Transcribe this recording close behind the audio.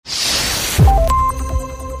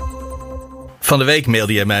Van de week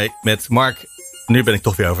mailde jij mij met: Mark, nu ben ik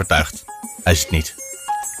toch weer overtuigd. Hij is het niet.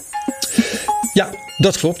 Ja,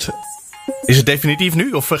 dat klopt. Is het definitief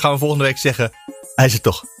nu? Of gaan we volgende week zeggen: hij is het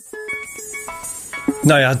toch?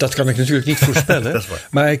 Nou ja, dat kan ik natuurlijk niet voorspellen. Dat is waar.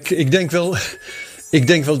 Maar ik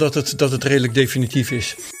denk wel dat het redelijk definitief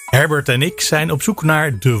is. Herbert en ik zijn op zoek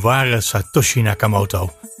naar de ware Satoshi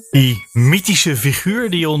Nakamoto. Die mythische figuur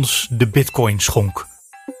die ons de bitcoin schonk.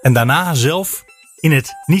 En daarna zelf in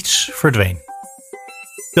het niets verdween.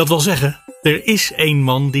 Dat wil zeggen, er is één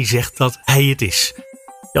man die zegt dat hij het is.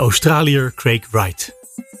 De Australiër Craig Wright.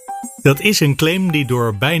 Dat is een claim die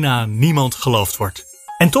door bijna niemand geloofd wordt.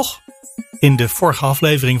 En toch, in de vorige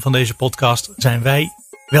aflevering van deze podcast zijn wij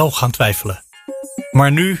wel gaan twijfelen.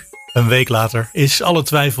 Maar nu, een week later, is alle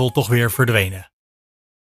twijfel toch weer verdwenen.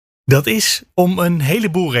 Dat is om een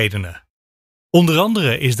heleboel redenen. Onder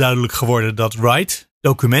andere is duidelijk geworden dat Wright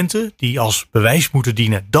documenten die als bewijs moeten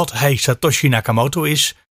dienen dat hij Satoshi Nakamoto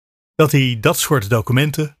is, dat hij dat soort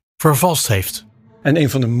documenten vervalst heeft. En een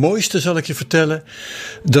van de mooiste, zal ik je vertellen,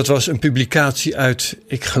 dat was een publicatie uit,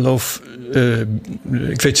 ik geloof,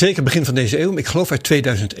 ik weet zeker begin van deze eeuw, ik geloof uit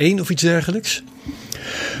 2001 of iets dergelijks.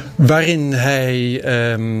 Waarin hij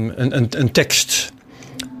een tekst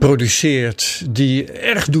produceert die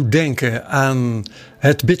erg doet denken aan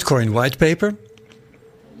het Bitcoin whitepaper.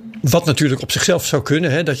 Wat natuurlijk op zichzelf zou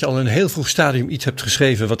kunnen, hè, dat je al in een heel vroeg stadium iets hebt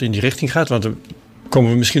geschreven wat in die richting gaat. Want daar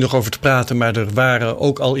komen we misschien nog over te praten, maar er waren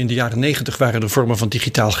ook al in de jaren 90 waren er vormen van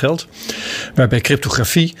digitaal geld, waarbij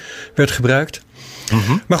cryptografie werd gebruikt.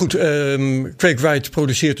 Mm-hmm. Maar goed, Craig Wright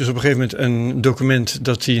produceert dus op een gegeven moment een document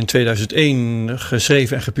dat hij in 2001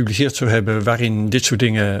 geschreven en gepubliceerd zou hebben, waarin dit soort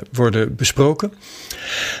dingen worden besproken.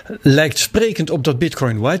 Lijkt sprekend op dat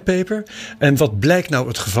Bitcoin whitepaper. En wat blijkt nou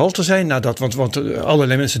het geval te zijn? Want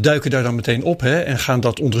allerlei mensen duiken daar dan meteen op, hè, en gaan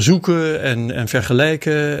dat onderzoeken en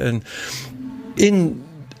vergelijken. En in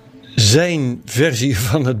zijn versie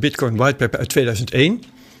van het Bitcoin whitepaper uit 2001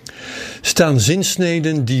 staan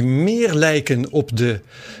zinsneden die meer lijken op de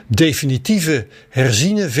definitieve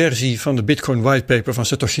herziene versie van de Bitcoin whitepaper van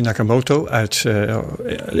Satoshi Nakamoto uit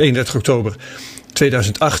 31 oktober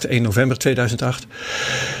 2008, 1 november 2008.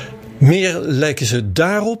 Meer lijken ze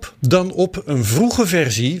daarop dan op een vroege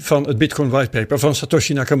versie van het Bitcoin whitepaper van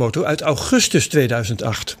Satoshi Nakamoto uit augustus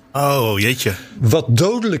 2008. Oh, jeetje. Wat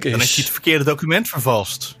dodelijk is. Dan heeft hij het verkeerde document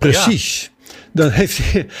vervalst. Precies. Ja. Dan heeft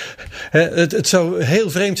hij, het zou heel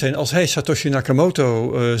vreemd zijn als hij Satoshi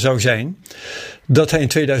Nakamoto zou zijn, dat hij in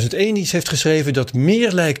 2001 iets heeft geschreven dat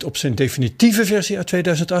meer lijkt op zijn definitieve versie uit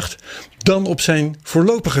 2008 dan op zijn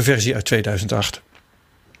voorlopige versie uit 2008.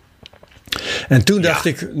 En toen dacht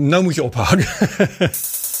ik, nou moet je ophouden.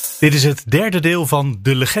 Dit is het derde deel van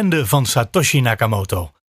De Legende van Satoshi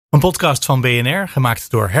Nakamoto. Een podcast van BNR, gemaakt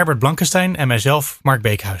door Herbert Blankenstein en mijzelf, Mark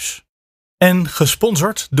Beekhuis. En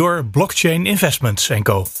gesponsord door Blockchain Investments &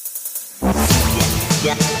 Co.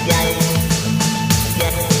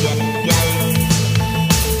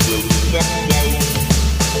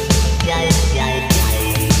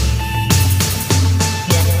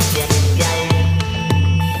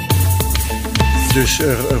 Dus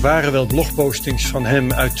er waren wel blogpostings van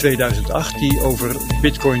hem uit 2008 die over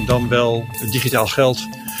Bitcoin dan wel digitaal geld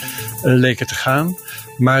leken te gaan.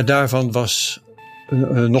 Maar daarvan was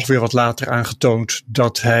nog weer wat later aangetoond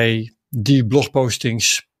dat hij die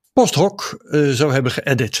blogpostings post hoc zou hebben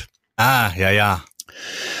geëdit. Ah, ja.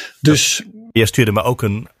 Dus je stuurde me ook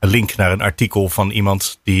een link naar een artikel van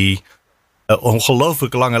iemand die een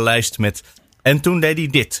ongelooflijk lange lijst met: en toen deed hij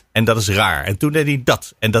dit en dat is raar. En toen deed hij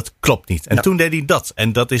dat en dat klopt niet. En toen deed hij dat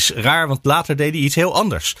en dat is raar, want later deed hij iets heel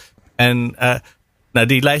anders. En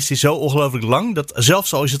die lijst is zo ongelooflijk lang dat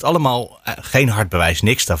zelfs al is het allemaal geen hard bewijs,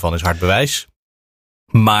 niks daarvan is hard bewijs.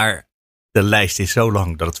 Maar de lijst is zo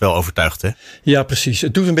lang dat het wel overtuigt, hè? Ja, precies.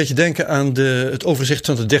 Het doet een beetje denken aan het overzicht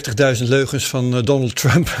van de 30.000 leugens van Donald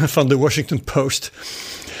Trump van de Washington Post.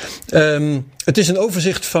 Het is een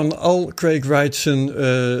overzicht van al Craig Wright's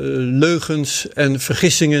leugens en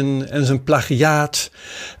vergissingen en zijn plagiaat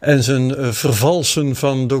en zijn vervalsen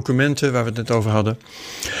van documenten waar we het net over hadden.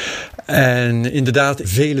 En inderdaad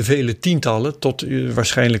vele tientallen, tot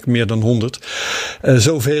waarschijnlijk meer dan 100.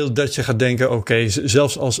 Zoveel dat je gaat denken, oké,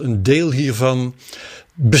 zelfs als een deel hiervan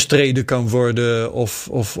bestreden kan worden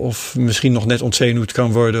of misschien nog net ontzenuwd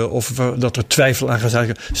kan worden of dat er twijfel aan gaat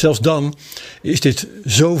zijn. Zelfs dan is dit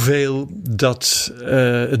zoveel dat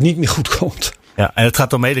het niet meer goed komt. Ja, en het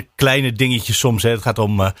gaat om hele kleine dingetjes soms. Hè. Het gaat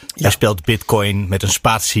om, hij speelt Bitcoin met een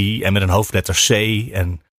spatie en met een hoofdletter C.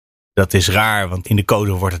 En Dat is raar, want in de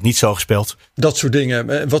code wordt het niet zo gespeld. Dat soort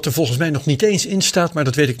dingen. Wat er volgens mij nog niet eens in staat, maar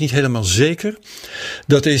dat weet ik niet helemaal zeker.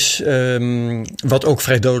 Dat is, wat ook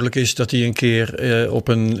vrij dodelijk is, dat hij een keer op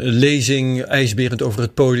een lezing ijsberend over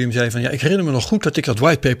het podium zei van, ja, ik herinner me nog goed dat ik dat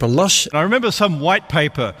whitepaper las. I remember some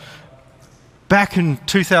whitepaper back in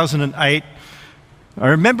 2008. I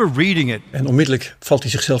remember reading it. En onmiddellijk valt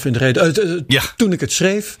hij zichzelf in de reden. Toen ik het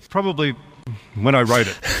schreef. Probably when I wrote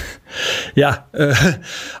it. Ja,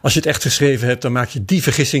 als je het echt geschreven hebt, dan maak je die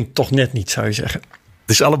vergissing toch net niet, zou je zeggen. Het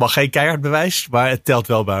is allemaal geen keihard bewijs, maar het telt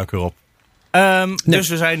wel bij elkaar op. Nee. Dus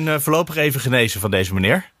we zijn voorlopig even genezen van deze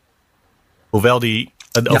meneer. Hoewel die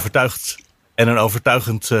een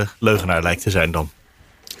overtuigend leugenaar lijkt te zijn dan.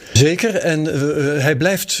 Zeker, en hij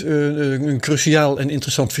blijft een cruciaal en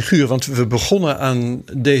interessant figuur. Want we begonnen aan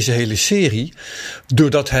deze hele serie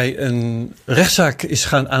doordat hij een rechtszaak is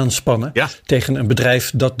gaan aanspannen tegen een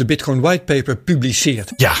bedrijf dat de Bitcoin Whitepaper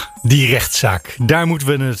publiceert. Ja, die rechtszaak, daar moeten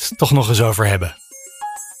we het toch nog eens over hebben.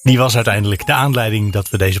 Die was uiteindelijk de aanleiding dat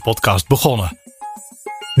we deze podcast begonnen.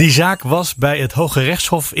 Die zaak was bij het Hoge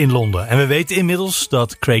Rechtshof in Londen. En we weten inmiddels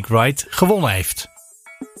dat Craig Wright gewonnen heeft.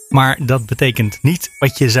 Maar dat betekent niet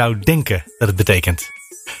wat je zou denken dat het betekent.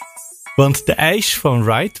 Want de eis van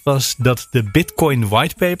Wright was dat de Bitcoin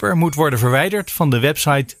Whitepaper moet worden verwijderd van de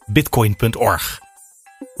website bitcoin.org.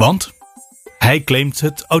 Want hij claimt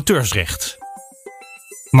het auteursrecht.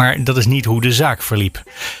 Maar dat is niet hoe de zaak verliep.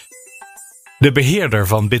 De beheerder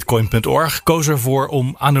van bitcoin.org koos ervoor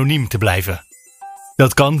om anoniem te blijven.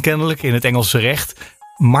 Dat kan kennelijk in het Engelse recht,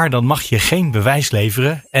 maar dan mag je geen bewijs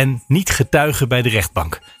leveren en niet getuigen bij de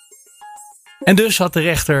rechtbank. En dus had de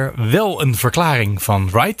rechter wel een verklaring van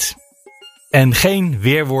Wright en geen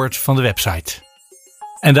weerwoord van de website.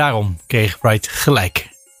 En daarom kreeg Wright gelijk.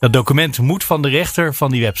 Dat document moet van de rechter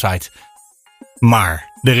van die website. Maar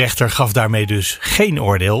de rechter gaf daarmee dus geen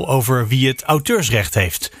oordeel over wie het auteursrecht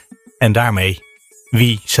heeft. En daarmee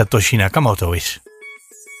wie Satoshi Nakamoto is.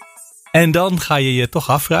 En dan ga je je toch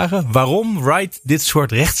afvragen waarom Wright dit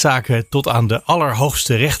soort rechtszaken tot aan de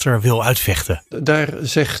allerhoogste rechter wil uitvechten. Daar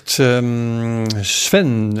zegt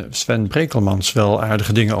Sven Brekelmans wel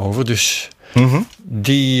aardige dingen over. Dus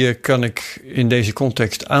die kan ik in deze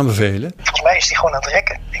context aanbevelen. Volgens mij is hij gewoon aan het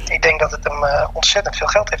rekken. Ik denk dat het hem ontzettend veel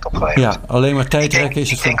geld heeft opgeleverd. Ja, alleen maar tijdrekken is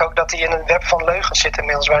het. Ik denk ook dat hij in een web van leugens zit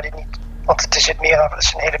inmiddels waar hij niet... Want het zit meer aan,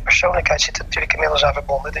 zijn hele persoonlijkheid zit er natuurlijk inmiddels aan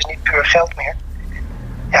verbonden. Het is niet puur geld meer.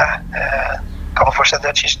 Ja, ik kan me voorstellen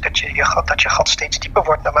dat je gat steeds dieper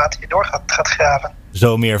wordt naarmate je door gaat graven.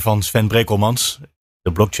 Zo meer van Sven Brekelmans,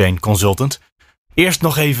 de blockchain consultant. Eerst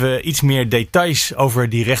nog even iets meer details over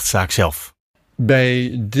die rechtszaak zelf.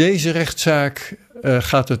 Bij deze rechtszaak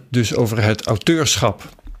gaat het dus over het auteurschap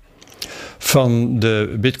van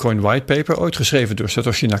de Bitcoin Whitepaper, ooit geschreven door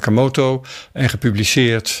Satoshi Nakamoto en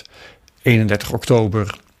gepubliceerd 31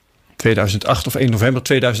 oktober 2008 of 1 november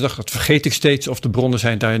 2008. Dat vergeet ik steeds, of de bronnen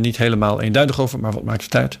zijn daar niet helemaal eenduidig over, maar wat maakt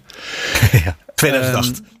het uit? Ja,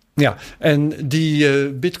 2008. Ja, en die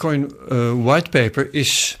Bitcoin Whitepaper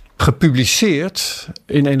is gepubliceerd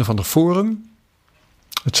in een of ander forum.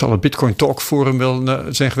 Het zal het Bitcoin Talk Forum wel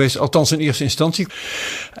zijn geweest, althans in eerste instantie.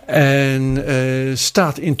 En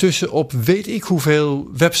staat intussen op weet ik hoeveel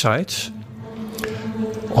websites.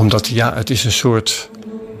 Omdat het is een soort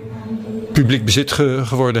publiek bezit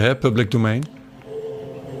geworden, hè, public domain.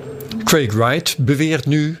 Craig Wright beweert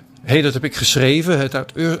nu, dat heb ik geschreven,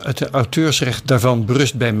 het auteursrecht daarvan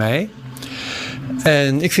berust bij mij.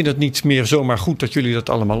 En ik vind het niet meer zomaar goed dat jullie dat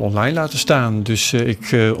allemaal online laten staan. Dus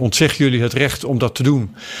ik ontzeg jullie het recht om dat te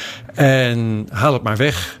doen. En haal het maar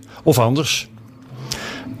weg. Of anders.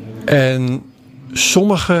 En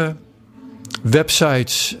sommige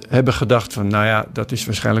websites hebben gedacht van, dat is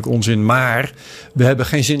waarschijnlijk onzin. Maar we hebben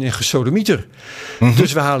geen zin in gesodemieter.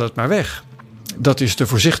 Dus we halen het maar weg. Dat is de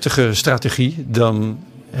voorzichtige strategie. Dan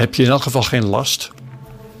heb je in elk geval geen last.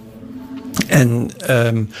 En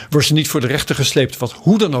wordt ze niet voor de rechter gesleept, wat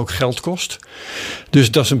hoe dan ook geld kost.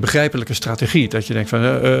 Dus dat is een begrijpelijke strategie. Dat je denkt van,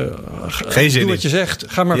 geen zin doe wat je zegt,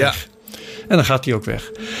 ga maar weg. En dan gaat die ook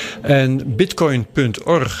weg. En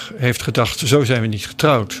bitcoin.org heeft gedacht, zo zijn we niet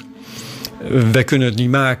getrouwd. Wij kunnen het niet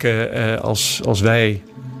maken als wij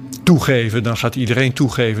toegeven, dan gaat iedereen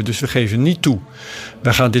toegeven. Dus we geven niet toe.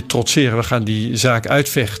 We gaan dit trotseren, we gaan die zaak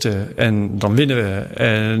uitvechten en dan winnen we.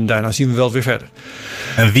 En daarna zien we wel weer verder.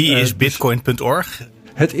 En wie is bitcoin.org?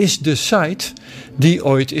 Het is de site die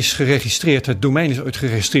ooit is geregistreerd. Het domein is ooit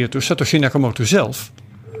geregistreerd door Satoshi Nakamoto zelf.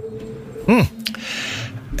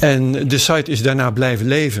 En de site is daarna blijven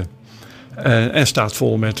leven. En staat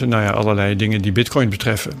vol met allerlei dingen die Bitcoin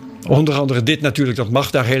betreffen. Onder andere dit natuurlijk, dat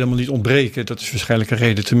mag daar helemaal niet ontbreken. Dat is waarschijnlijk een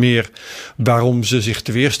reden te meer waarom ze zich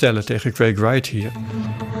te weerstellen tegen Craig Wright hier.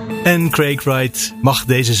 En Craig Wright mag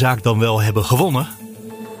deze zaak dan wel hebben gewonnen.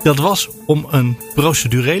 Dat was om een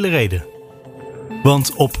procedurele reden.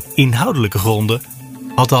 Want op inhoudelijke gronden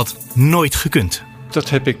had dat nooit gekund. Dat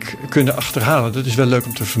heb ik kunnen achterhalen. Dat is wel leuk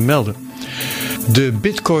om te vermelden. De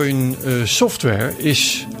Bitcoin software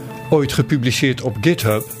is ooit gepubliceerd op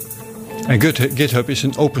GitHub. En GitHub is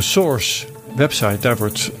een open source website. Daar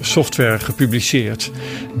wordt software gepubliceerd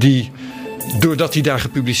die, doordat die daar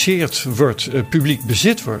gepubliceerd wordt, publiek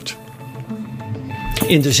bezit wordt.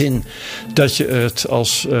 In de zin dat je het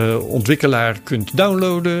als ontwikkelaar kunt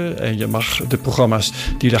downloaden. En je mag de programma's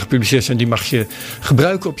die daar gepubliceerd zijn, die mag je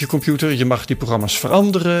gebruiken op je computer. Je mag die programma's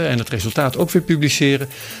veranderen en het resultaat ook weer publiceren.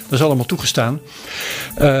 Dat is allemaal toegestaan.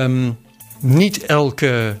 Niet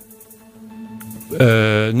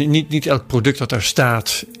elk product dat daar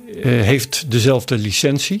staat heeft dezelfde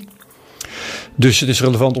licentie. Dus het is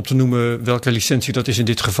relevant om te noemen welke licentie dat is in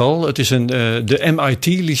dit geval. Het is de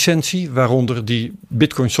MIT-licentie, waaronder die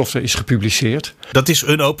Bitcoin software is gepubliceerd. Dat is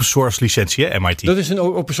een open source licentie, hè, MIT? Dat is een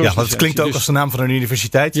open source licentie. Ja, dat klinkt ook als de naam van een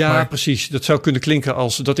universiteit. Ja, maar... precies. Dat zou kunnen klinken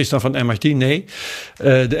als, dat is dan van MIT. Nee,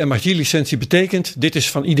 de MIT-licentie betekent, dit is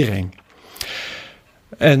van iedereen.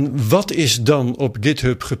 En wat is dan op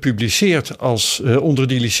GitHub gepubliceerd als onder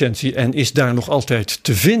die licentie en is daar nog altijd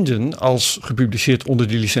te vinden als gepubliceerd onder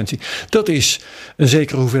die licentie? Dat is een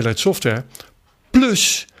zekere hoeveelheid software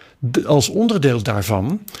plus als onderdeel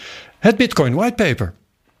daarvan het Bitcoin whitepaper.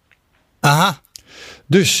 Aha.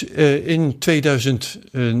 Dus in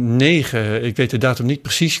 2009, ik weet de datum niet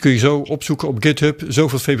precies, kun je zo opzoeken op GitHub,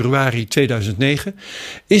 zoveel februari 2009,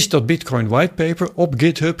 is dat Bitcoin whitepaper op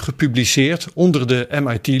GitHub gepubliceerd onder de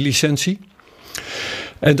MIT-licentie.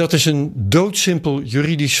 En dat is een doodsimpel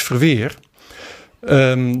juridisch verweer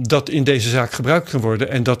dat in deze zaak gebruikt kan worden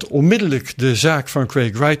en dat onmiddellijk de zaak van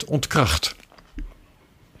Craig Wright ontkracht.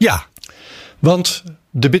 Ja. Want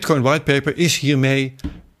de Bitcoin whitepaper is hiermee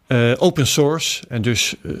open source en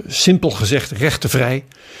dus simpel gezegd rechtenvrij.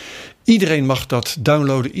 Iedereen mag dat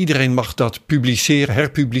downloaden, iedereen mag dat publiceren,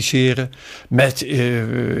 herpubliceren met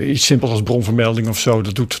iets simpels als bronvermelding of zo.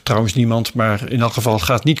 Dat doet trouwens niemand, maar in elk geval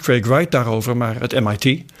gaat niet Craig Wright daarover, maar het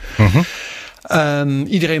MIT. Uh-huh.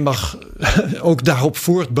 Iedereen mag ook daarop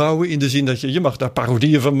voortbouwen in de zin dat je mag daar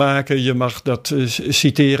parodieën van maken. Je mag dat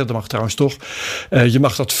citeren, dat mag trouwens toch. Je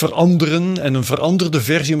mag dat veranderen en een veranderde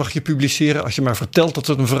versie mag je publiceren als je maar vertelt dat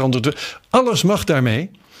het een veranderde. Alles mag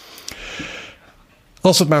daarmee.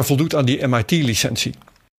 Als het maar voldoet aan die MIT-licentie.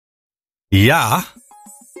 Ja.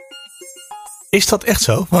 Is dat echt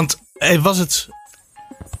zo? Want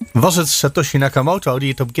was het Satoshi Nakamoto die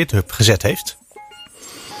het op GitHub gezet heeft?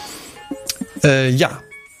 Ja.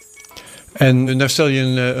 En daar stel je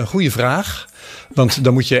een goede vraag. Want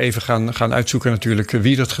dan moet je even gaan uitzoeken natuurlijk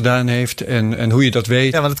wie dat gedaan heeft en hoe je dat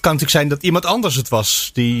weet. Ja, want het kan natuurlijk zijn dat iemand anders het was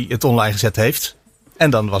die het online gezet heeft. En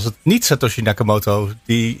dan was het niet Satoshi Nakamoto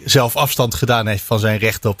die zelf afstand gedaan heeft van zijn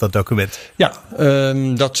rechten op dat document. Ja,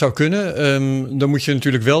 dat zou kunnen. Dan moet je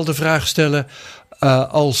natuurlijk wel de vraag stellen,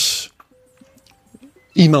 als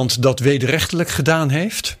iemand dat wederrechtelijk gedaan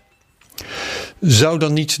heeft, zou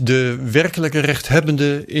dan niet de werkelijke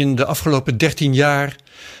rechthebbende in de afgelopen 13 jaar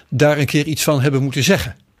daar een keer iets van hebben moeten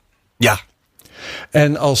zeggen? Ja.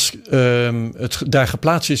 En als het daar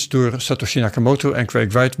geplaatst is door Satoshi Nakamoto en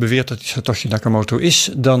Craig Wright beweert dat hij Satoshi Nakamoto is,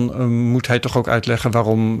 dan moet hij toch ook uitleggen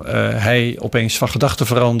waarom hij opeens van gedachten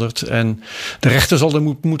verandert. En de rechter zal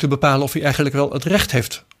dan moeten bepalen of hij eigenlijk wel het recht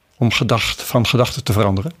heeft om van gedachten te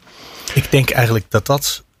veranderen. Ik denk eigenlijk dat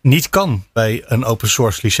dat niet kan bij een open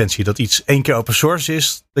source licentie. Dat iets 1 keer open source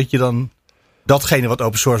is, dat je dan datgene wat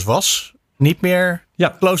open source was niet meer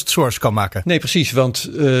closed source kan maken. Nee, precies. Want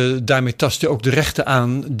daarmee tast je ook de rechten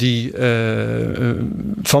aan die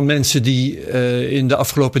van mensen die in de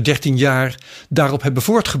afgelopen 13 jaar daarop hebben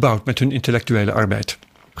voortgebouwd met hun intellectuele arbeid.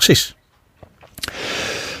 Precies.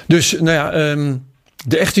 Dus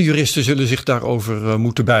de echte juristen zullen zich daarover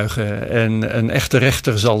moeten buigen. En een echte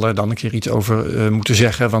rechter zal daar dan een keer iets over moeten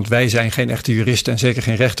zeggen. Want wij zijn geen echte juristen en zeker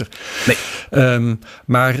geen rechter. Nee.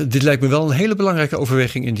 Maar dit lijkt me wel een hele belangrijke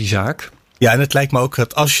overweging in die zaak. Ja, en het lijkt me ook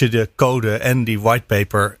dat als je de code en die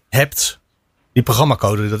whitepaper hebt, die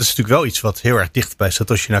programmacode, dat is natuurlijk wel iets wat heel erg dicht bij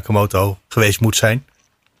Satoshi Nakamoto geweest moet zijn.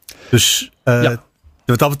 Dus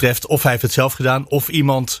wat dat betreft, of hij heeft het zelf gedaan, of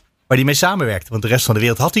iemand waar die mee samenwerkt. Want de rest van de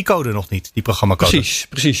wereld had die code nog niet, die programmacode.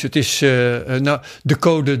 Precies. Het is, de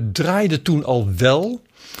code draaide toen al wel.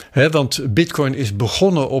 Want Bitcoin is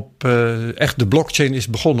begonnen echt de blockchain is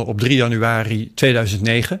begonnen op 3 januari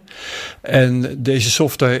 2009. En deze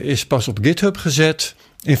software is pas op GitHub gezet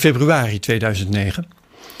in februari 2009.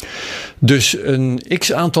 Dus een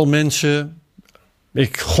x-aantal mensen,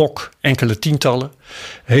 ik gok enkele tientallen,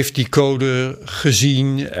 heeft die code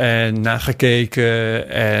gezien en nagekeken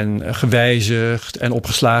en gewijzigd en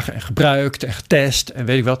opgeslagen en gebruikt en getest en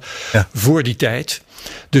weet ik wat voor die tijd.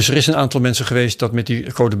 Dus er is een aantal mensen geweest dat met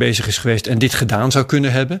die code bezig is geweest en dit gedaan zou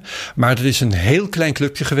kunnen hebben. Maar er is een heel klein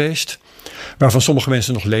clubje geweest, waarvan sommige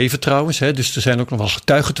mensen nog leven trouwens. Dus er zijn ook nog wel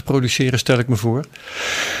getuigen te produceren, stel ik me voor.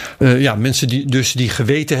 Mensen die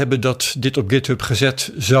geweten hebben dat dit op GitHub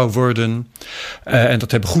gezet zou worden. En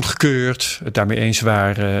dat hebben goedgekeurd, het daarmee eens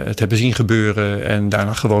waren, het hebben zien gebeuren. En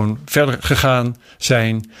daarna gewoon verder gegaan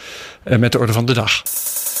zijn met de orde van de dag.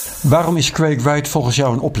 Waarom is Craig Wright volgens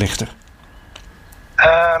jou een oplichter?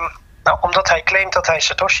 Omdat hij claimt dat hij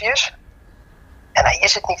Satoshi is. En hij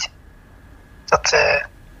is het niet.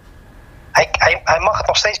 Hij mag het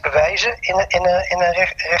nog steeds bewijzen in een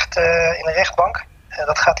rechtbank.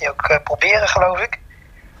 Dat gaat hij ook proberen, geloof ik.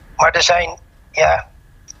 Maar er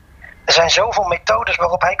zijn zoveel methodes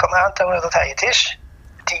waarop hij kan aantonen dat hij het is.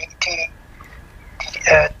 Die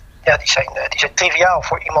zijn triviaal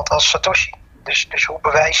voor iemand als Satoshi. Dus hoe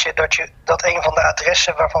bewijs je dat een van de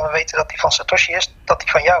adressen waarvan we weten dat die van Satoshi is, dat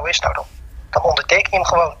die van jou is? Nou, dan onderteken je hem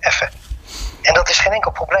gewoon even. En dat is geen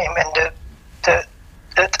enkel probleem. En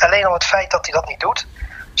alleen al het feit dat hij dat niet doet,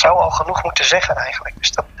 zou al genoeg moeten zeggen eigenlijk.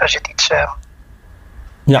 Dus daar zit iets...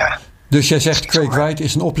 Dus jij zegt Craig Wright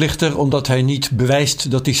is een oplichter omdat hij niet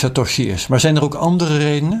bewijst dat hij Satoshi is. Maar zijn er ook andere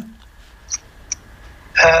redenen?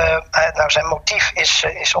 Zijn motief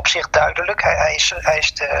is op zich duidelijk. Hij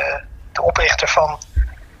is de oprichter van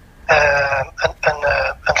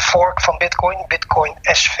een fork van Bitcoin, Bitcoin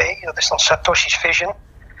SV. Dat is dan Satoshi's Vision.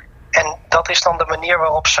 En dat is dan de manier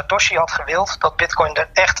waarop Satoshi had gewild dat Bitcoin er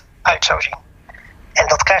echt uit zou zien. En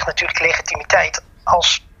dat krijgt natuurlijk legitimiteit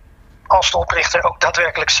als de oprichter ook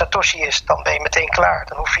daadwerkelijk Satoshi is. Dan ben je meteen klaar.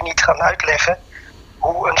 Dan hoef je niet te gaan uitleggen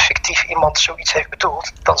hoe een fictief iemand zoiets heeft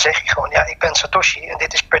bedoeld. Dan zeg je gewoon, ik ben Satoshi en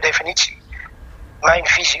dit is per definitie mijn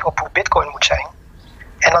visie op hoe Bitcoin moet zijn.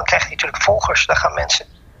 En dan krijgt hij natuurlijk volgers. Dan gaan mensen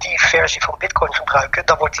die versie van Bitcoin gebruiken.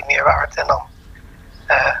 Dan wordt hij meer waard. En dan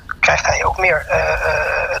krijgt hij ook meer.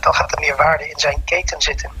 Dan gaat er meer waarde in zijn keten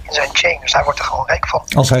zitten. In zijn chain. Dus hij wordt er gewoon rijk van.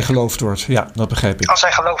 Als hij geloofd wordt. Ja, dat begrijp ik. Als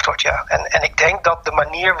hij geloofd wordt, ja. En ik denk dat de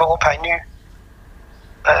manier waarop hij nu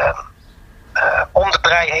om de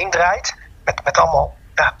brei heen draait. Met allemaal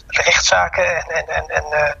rechtszaken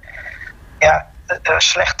en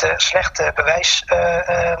slechte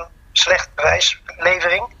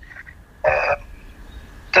bewijslevering.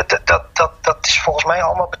 Dat is volgens mij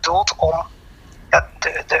allemaal bedoeld om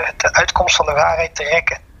de uitkomst van de waarheid te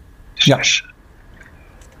rekken. Dus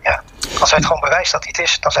als hij het gewoon bewijst dat hij het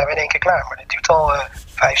is, dan zijn we in één keer klaar. Maar het duurt al 5-6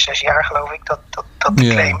 jaar, geloof ik, dat de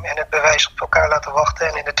claim en het bewijs op elkaar laten wachten.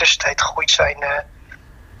 En in de tussentijd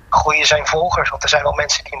groeien zijn volgers. Want er zijn wel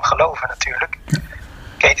mensen die hem geloven natuurlijk.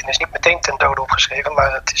 Keten is niet meteen ten dode opgeschreven,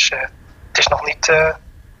 maar het is nog niet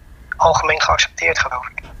algemeen geaccepteerd, geloof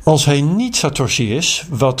ik. Als hij niet Satoshi is,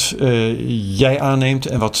 wat jij aanneemt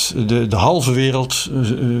en wat de halve wereld,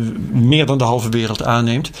 meer dan de halve wereld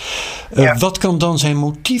aanneemt, wat kan dan zijn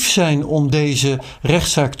motief zijn om deze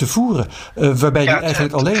rechtszaak te voeren, waarbij hij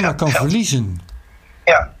eigenlijk alleen maar kan verliezen?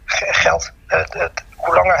 Ja, geld.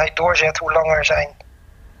 Hoe langer hij doorzet, hoe langer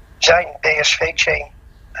zijn BSV-chain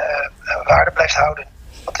waarde blijft houden.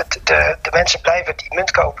 Want de mensen blijven die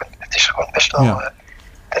munt kopen. Het is gewoon best wel...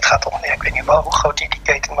 Het gaat om, ik weet niet wel hoe groot die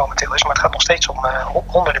keten momenteel is, maar het gaat nog steeds om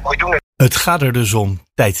honderden miljoenen. Het gaat er dus om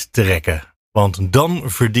tijd te rekken. Want dan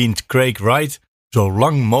verdient Craig Wright zo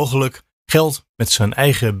lang mogelijk geld met zijn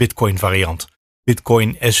eigen Bitcoin variant.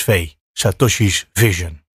 Bitcoin SV, Satoshi's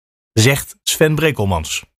Vision. Zegt Sven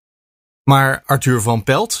Brekelmans. Maar Arthur van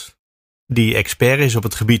Pelt, die expert is op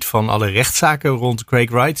het gebied van alle rechtszaken rond Craig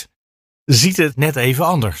Wright, ziet het net even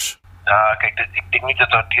anders. Nou, kijk, ik denk niet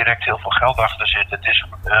dat daar direct heel veel geld achter zit. Het is,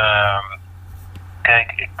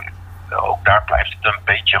 ook daar blijft het een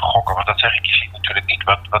beetje gokken. Want dat zeg ik, je ziet natuurlijk niet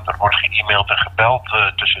wat er wordt ge-mailed en gebeld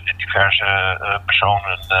tussen de diverse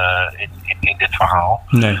personen in dit verhaal.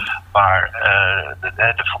 Nee. Maar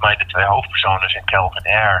voor mij de twee hoofdpersonen zijn Kelvin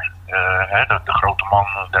Ayre, de grote man,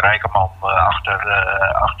 de rijke man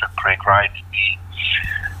achter Craig Wright, die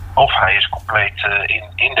Of hij is compleet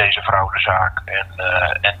in deze fraudezaak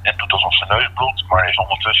en doet alsof zijn neus bloedt, maar is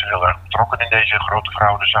ondertussen heel erg betrokken in deze grote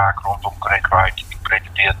fraudezaak rondom Craig Wright, die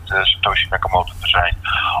pretendeert Satoshi Nakamoto te zijn.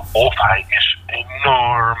 Of hij is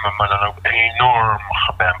enorm, maar dan ook enorm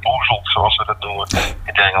gebamboezeld, zoals ze dat noemen in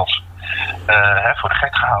het Engels. Voor de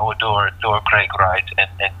gek gehouden door Craig Wright.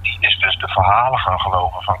 En die is dus de verhalen gaan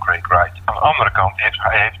geloven van Craig Wright. Aan de andere kant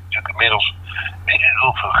hij heeft natuurlijk inmiddels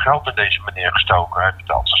heel veel geld in deze meneer gestoken. Hij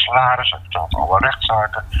betaalt zijn salaris, hij betaalt alle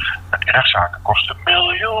rechtszaken. En die rechtszaken kosten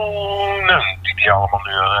miljoenen die hij allemaal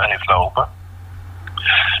nu heeft lopen.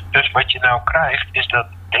 Dus wat je nou krijgt is dat,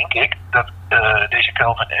 denk ik, dat deze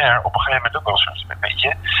Kelvin R. op een gegeven moment ook wel eens een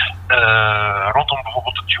beetje rondom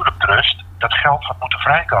bijvoorbeeld de Tulip Trust dat geld had moeten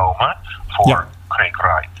vrijkomen voor Craig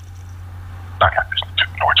Wright. Nou ja, dat is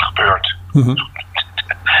natuurlijk nooit gebeurd. Mm-hmm.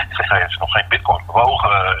 Hij heeft nog geen bitcoin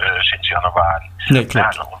bewogen sinds januari. Nee,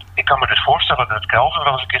 klopt. Ja, ik kan me dus voorstellen dat Kelvin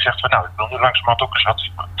wel eens een keer zegt van nou, ik wil nu langzamerhand ook eens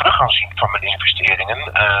wat terug gaan zien van mijn investeringen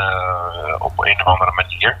op een of andere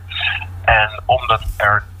manier. En omdat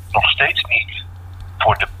er nog steeds niet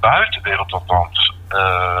voor de buitenwereld althans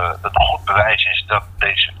een goed bewijs is dat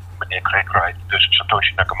deze meneer Craig Wright dus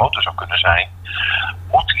Satoshi Nakamoto zou kunnen zijn,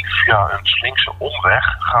 moet hij via een slinkse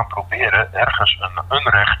omweg gaan proberen ergens een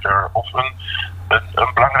rechter of een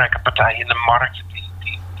belangrijke partij in de markt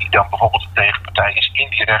die dan bijvoorbeeld de tegenpartij is in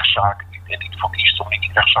die rechtszaak en die ervoor kiest om niet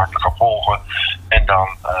die rechtszaak te gaan volgen en dan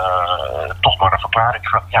toch maar een verklaring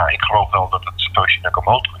van ja, ik geloof wel dat het Satoshi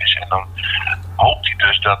Nakamoto is. En dan hoopt hij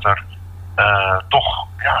dus dat er toch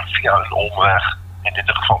via een omweg, in dit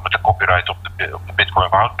geval met de copyright op de Bitcoin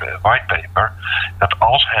whitepaper, dat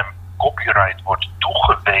als hem copyright wordt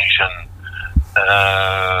toegewezen,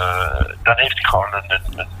 dan heeft hij gewoon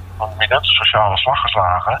een sociale slag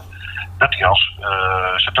geslagen dat hij als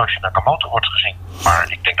Satoshi Nakamoto wordt gezien.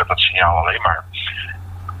 Maar ik denk dat dat signaal alleen maar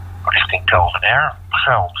richting Kelvin R.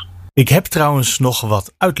 geldt. Ik heb trouwens nog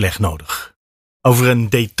wat uitleg nodig over een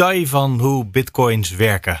detail van hoe bitcoins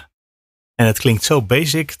werken. En het klinkt zo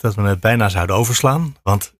basic dat we het bijna zouden overslaan,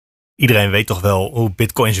 want iedereen weet toch wel hoe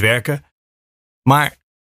bitcoins werken. Maar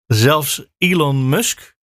zelfs Elon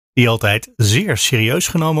Musk, die altijd zeer serieus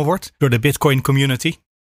genomen wordt door de bitcoin community,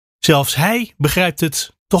 zelfs hij begrijpt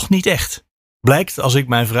het toch niet echt. Blijkt als ik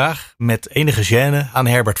mijn vraag met enige gêne aan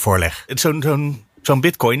Herbert voorleg. Zo'n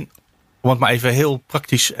bitcoin, om het maar even heel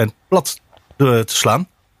praktisch en plat te slaan.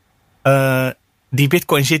 Die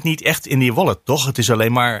bitcoin zit niet echt in die wallet, toch? Het is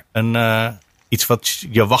alleen maar iets wat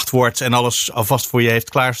je wachtwoord en alles alvast voor je heeft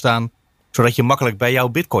klaarstaan, zodat je makkelijk bij jouw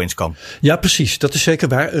bitcoins kan. Ja, precies. Dat is zeker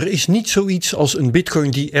waar. Er is niet zoiets als een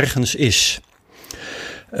bitcoin die ergens is.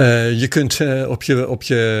 Je kunt op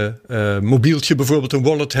je mobieltje bijvoorbeeld een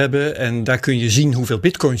wallet hebben en daar kun je zien hoeveel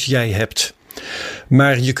bitcoins jij hebt.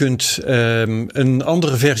 Maar je kunt een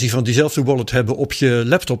andere versie van diezelfde wallet hebben op je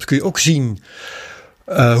laptop. Kun je ook zien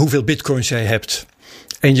hoeveel bitcoins jij hebt.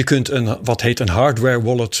 En je kunt wat heet een hardware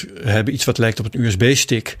wallet hebben. Iets wat lijkt op een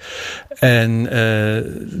USB-stick. En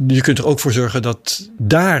je kunt er ook voor zorgen dat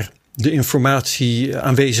daar de informatie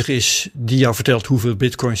aanwezig is die jou vertelt hoeveel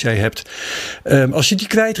bitcoins jij hebt. Als je die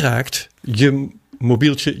kwijtraakt, je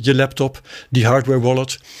mobieltje, je laptop, die hardware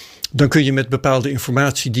wallet, dan kun je met bepaalde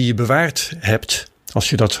informatie die je bewaard hebt, als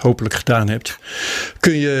je dat hopelijk gedaan hebt,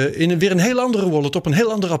 kun je in weer een heel andere wallet op een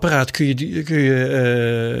heel ander apparaat kun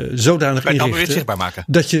je zodanig inrichten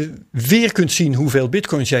dat je weer kunt zien hoeveel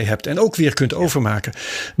bitcoins jij hebt en ook weer kunt overmaken.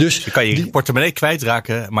 Dus je kan je portemonnee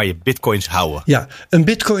kwijtraken, maar je bitcoins houden. Ja, een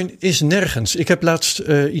bitcoin is nergens. Ik heb laatst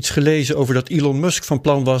iets gelezen over dat Elon Musk van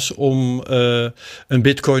plan was om een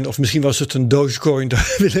bitcoin, of misschien was het een Dogecoin,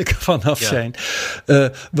 daar wil ik vanaf zijn,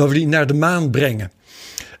 waar we die naar de maan brengen.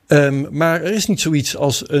 Maar er is niet zoiets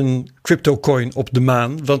als een cryptocoin op de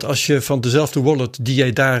maan. Want als je van dezelfde wallet die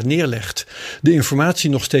jij daar neerlegt de informatie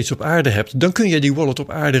nog steeds op aarde hebt, dan kun je die wallet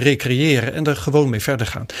op aarde recreëren en er gewoon mee verder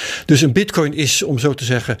gaan. Dus een bitcoin is, om zo te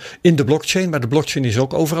zeggen, in de blockchain. Maar de blockchain is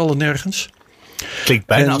ook overal en nergens. Klinkt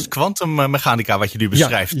bijna als kwantummechanica wat je nu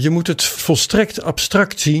beschrijft. Ja, je moet het volstrekt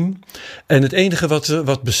abstract zien. En het enige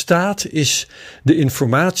wat bestaat is de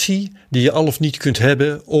informatie die je al of niet kunt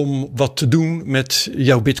hebben om wat te doen met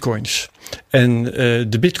jouw bitcoins. En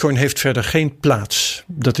de bitcoin heeft verder geen plaats.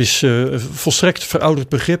 Dat is volstrekt verouderd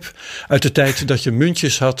begrip uit de tijd dat je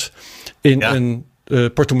muntjes had in een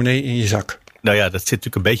portemonnee in je zak. Nou ja, dat zit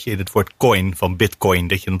natuurlijk een beetje in het woord coin van bitcoin,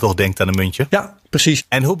 dat je dan toch denkt aan een muntje. Ja, precies.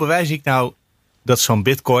 En hoe bewijs ik nou dat zo'n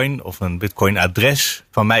bitcoin of een bitcoin-adres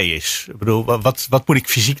van mij is? Ik bedoel, wat moet ik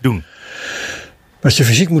fysiek doen? Wat je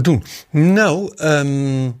fysiek moet doen? Nou,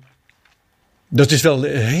 dat is wel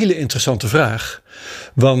een hele interessante vraag.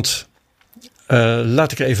 Want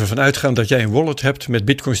laat ik er even van uitgaan dat jij een wallet hebt met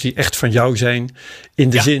bitcoins die echt van jou zijn. In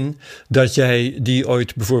de zin dat jij die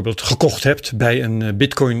ooit bijvoorbeeld gekocht hebt bij een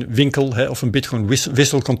bitcoin winkel, of een bitcoin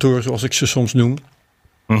wisselkantoor, zoals ik ze soms noem.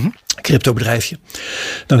 Mm-hmm. Crypto bedrijfje.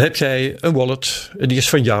 Dan heb jij een wallet, die is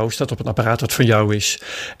van jou, staat op een apparaat dat van jou is.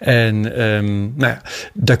 En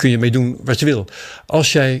daar kun je mee doen wat je wil.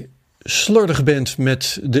 Als jij slordig bent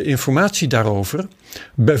met de informatie daarover,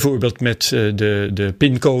 bijvoorbeeld met de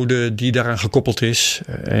pincode die daaraan gekoppeld is,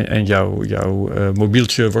 en jouw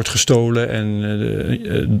mobieltje wordt gestolen en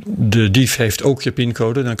de dief heeft ook je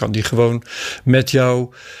pincode, dan kan die gewoon met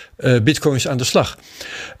jouw bitcoins aan de slag.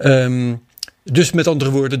 Dus met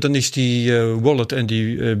andere woorden, dan is die wallet en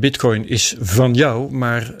die bitcoin is van jou,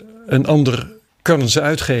 maar een ander kan ze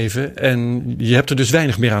uitgeven en je hebt er dus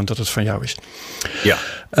weinig meer aan dat het van jou is. Ja.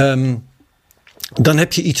 Dan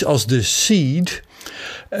heb je iets als de seed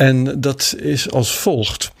en dat is als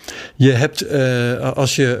volgt. Je hebt,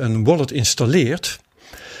 als je een wallet installeert,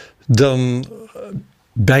 dan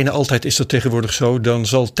bijna altijd is dat tegenwoordig zo, dan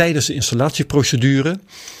zal tijdens de installatieprocedure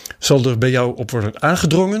zal er bij jou op worden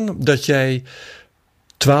aangedrongen dat jij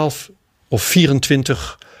 12 of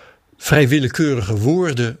 24 vrij willekeurige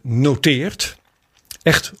woorden noteert.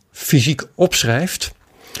 Echt fysiek opschrijft.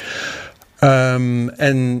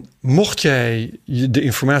 En mocht jij de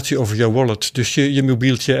informatie over jouw wallet, dus je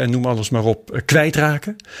mobieltje en noem alles maar op,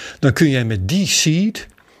 kwijtraken, dan kun jij met die seed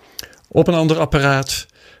op een ander apparaat,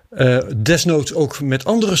 desnoods ook met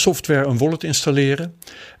andere software een wallet installeren.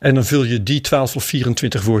 En dan vul je die 12 of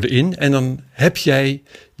 24 woorden in. En dan heb jij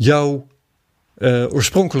jouw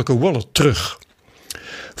oorspronkelijke wallet terug.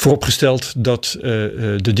 Vooropgesteld dat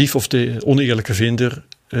de dief of de oneerlijke vinder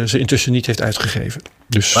ze intussen niet heeft uitgegeven.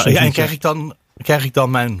 Dus en krijg ik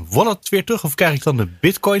dan mijn wallet weer terug? Of krijg ik dan de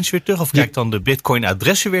bitcoins weer terug? Of krijg ik dan de bitcoin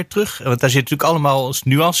adressen weer terug? Want daar zit natuurlijk allemaal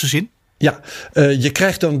nuances in. Ja, je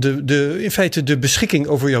krijgt dan in feite de beschikking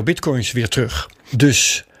over jouw bitcoins weer terug.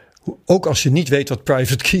 Dus ook als je niet weet wat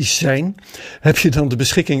private keys zijn, heb je dan de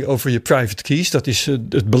beschikking over je private keys. Dat is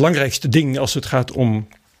het belangrijkste ding als het gaat om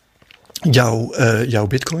jouw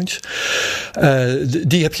bitcoins.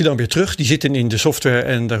 Die heb je dan weer terug. Die zitten in de software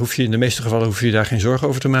en daar hoef je in de meeste gevallen daar geen zorgen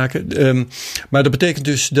over te maken. Maar dat betekent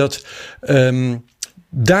dus dat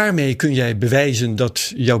daarmee kun jij bewijzen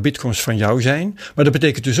dat jouw bitcoins van jou zijn. Maar dat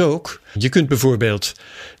betekent dus ook, je kunt bijvoorbeeld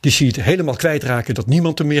die seed helemaal kwijtraken dat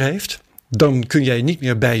niemand hem meer heeft. Dan kun jij niet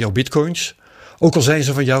meer bij jouw bitcoins. Ook al zijn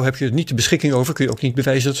ze van jou, heb je er niet de beschikking over, kun je ook niet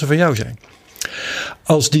bewijzen dat ze van jou zijn.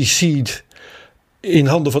 Als die seed in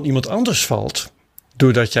handen van iemand anders valt,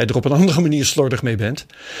 doordat jij er op een andere manier slordig mee bent,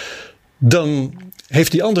 dan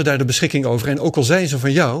heeft die ander daar de beschikking over. En ook al zijn ze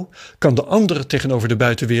van jou, kan de ander tegenover de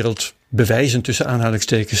buitenwereld bewijzen, tussen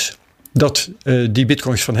aanhalingstekens, dat die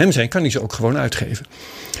bitcoins van hem zijn, kan hij ze ook gewoon uitgeven.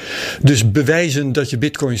 Dus bewijzen dat je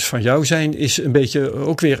bitcoins van jou zijn is een beetje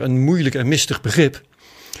ook weer een moeilijk en mistig begrip.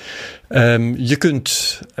 Je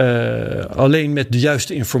kunt alleen met de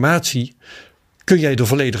juiste informatie kun jij de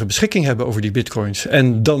volledige beschikking hebben over die bitcoins.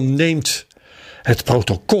 En dan neemt het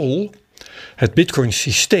protocol, het bitcoin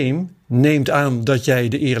systeem, neemt aan dat jij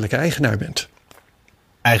de eerlijke eigenaar bent.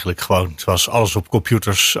 Eigenlijk gewoon zoals alles op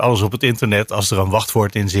computers, alles op het internet. Als er een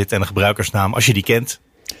wachtwoord in zit en een gebruikersnaam, als je die kent,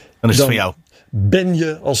 dan is het van jou. Ben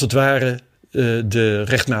je als het ware de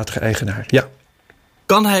rechtmatige eigenaar, ja.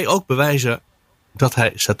 Kan hij ook bewijzen dat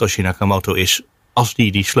hij Satoshi Nakamoto is als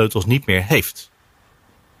die sleutels niet meer heeft?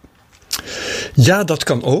 Ja, dat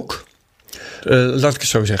kan ook. Laat ik het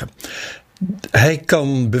zo zeggen. Hij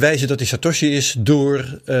kan bewijzen dat hij Satoshi is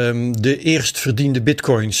door de eerst verdiende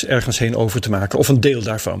bitcoins ergens heen over te maken. Of een deel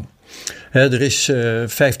daarvan. Er is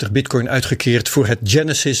 50 bitcoin uitgekeerd voor het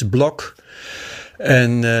Genesis blok.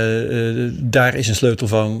 En daar is een sleutel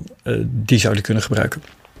van. Die zou hij kunnen gebruiken.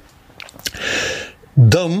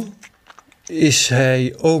 Dan is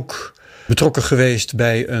hij ook betrokken geweest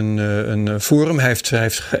bij een forum. Hij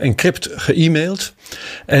heeft geencrypt ge-e-mailed.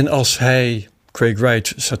 En als hij Craig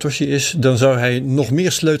Wright Satoshi is, dan zou hij nog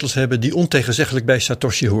meer sleutels hebben die ontegenzeggelijk bij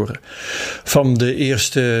Satoshi horen. Van de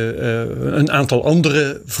eerste, een aantal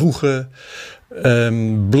andere vroege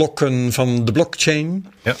blokken van de blockchain.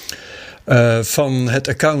 Ja. Van het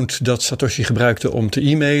account dat Satoshi gebruikte om te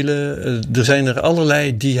e-mailen. Er zijn er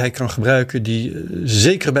allerlei die hij kan gebruiken die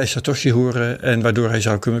zeker bij Satoshi horen en waardoor hij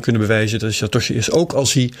zou kunnen bewijzen dat hij Satoshi is, ook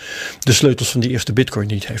als hij de sleutels van die eerste bitcoin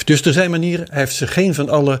niet heeft. Dus er zijn manieren, hij heeft ze geen van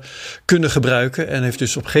alle kunnen gebruiken en heeft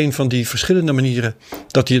dus op geen van die verschillende manieren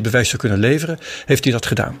dat hij het bewijs zou kunnen leveren, heeft hij dat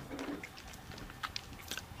gedaan.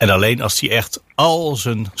 En alleen als hij echt al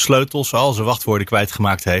zijn sleutels, al zijn wachtwoorden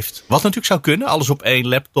kwijtgemaakt heeft. Wat natuurlijk zou kunnen, alles op één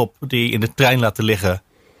laptop die in de trein laten liggen.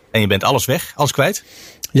 En je bent alles weg, alles kwijt.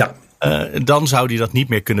 Ja, dan zou hij dat niet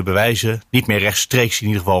meer kunnen bewijzen. Niet meer rechtstreeks in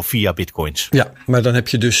ieder geval via bitcoins. Ja, maar dan heb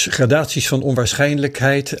je dus gradaties van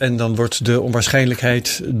onwaarschijnlijkheid. En dan wordt de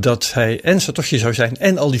onwaarschijnlijkheid dat hij en Satoshi zou zijn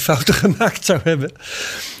en al die fouten gemaakt zou hebben.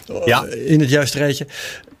 Ja. In het juiste rijtje.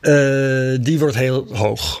 Die wordt heel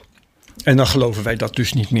hoog. En dan geloven wij dat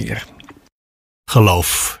dus niet meer.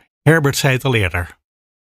 Geloof. Herbert zei het al eerder.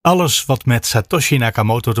 Alles wat met Satoshi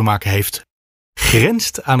Nakamoto te maken heeft,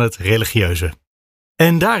 grenst aan het religieuze.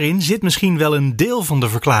 En daarin zit misschien wel een deel van de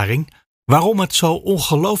verklaring waarom het zo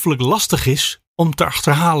ongelooflijk lastig is om te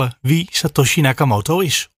achterhalen wie Satoshi Nakamoto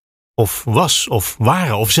is. Of was, of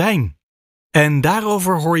waren, of zijn. En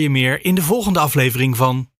daarover hoor je meer in de volgende aflevering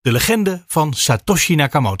van De Legende van Satoshi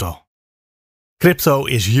Nakamoto. Crypto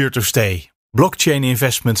is here to stay. Blockchain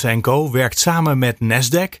Investments & Co. werkt samen met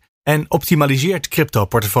Nasdaq en optimaliseert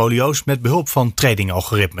crypto-portfolio's met behulp van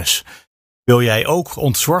trading-algoritmes. Wil jij ook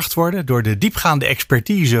ontzorgd worden door de diepgaande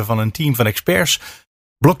expertise van een team van experts?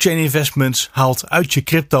 Blockchain Investments haalt uit je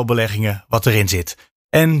crypto-beleggingen wat erin zit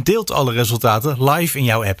en deelt alle resultaten live in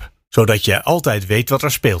jouw app, zodat je altijd weet wat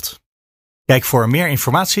er speelt. Kijk voor meer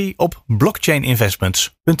informatie op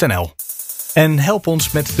blockchaininvestments.nl. En help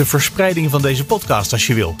ons met de verspreiding van deze podcast als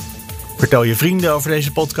je wil. Vertel je vrienden over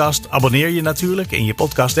deze podcast, abonneer je natuurlijk in je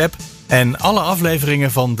podcast-app. En alle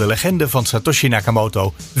afleveringen van De Legende van Satoshi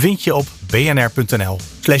Nakamoto vind je op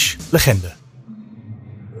bnr.nl/legende.